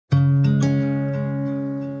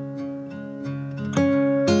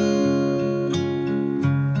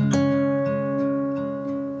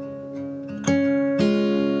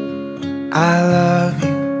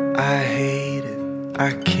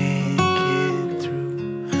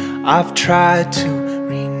I've tried to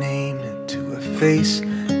rename it to a face,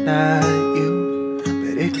 not you,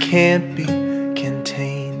 but it can't be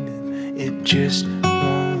contained and it just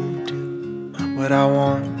won't do what I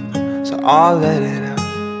want, so I'll let it out.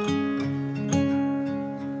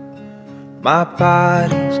 My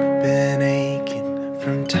body's been aching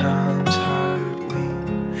from time's hard way,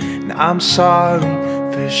 and I'm sorry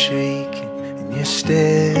for shaking in your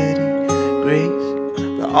steady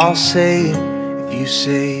grace, but I'll say it if you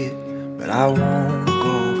say it, but I won't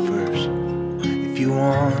go first. If you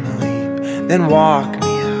wanna leave, then walk me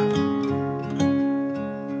out,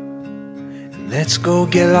 and let's go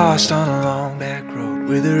get lost on a long back road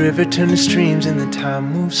where the river turns to streams and the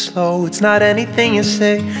time moves slow. It's not anything you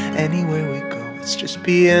say, anywhere we go, it's just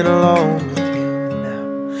being alone with you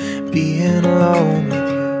now, being alone with you.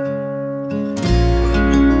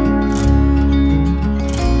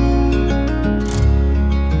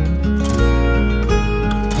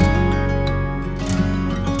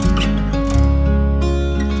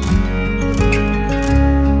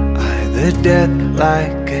 Death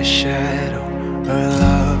like a shadow, or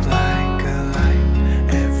love like a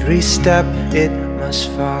light. Every step it must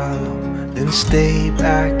follow, then stay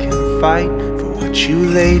back and fight for what you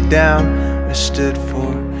laid down or stood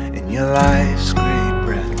for in your life's great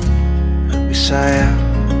breath. We sigh out,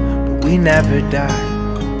 but we never die.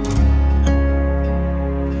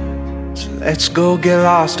 So let's go get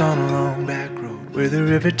lost on a long back road where the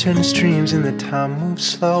river turns to streams and the time moves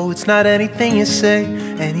slow. It's not anything you say,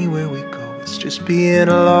 anywhere we go, it's just being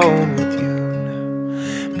alone with you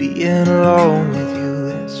now, being alone with you,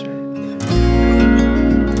 that's right.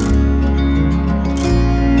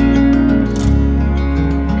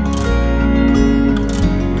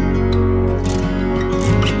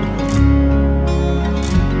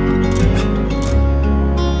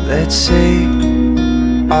 Let's say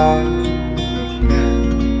our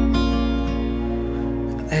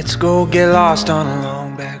let's go get lost on a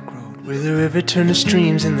long back road where the river turns to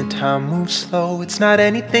streams and the time moves slow. It's not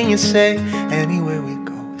anything you say, anywhere we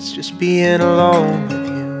go, it's just being alone with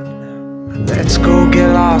you now. Let's go get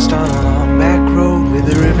lost on a long back road where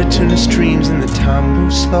the river turns to streams and the time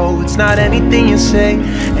moves slow. It's not anything you say,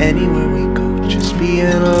 anywhere we go, just being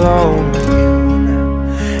alone with you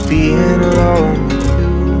now, being alone with you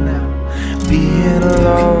now, being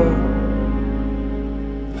alone.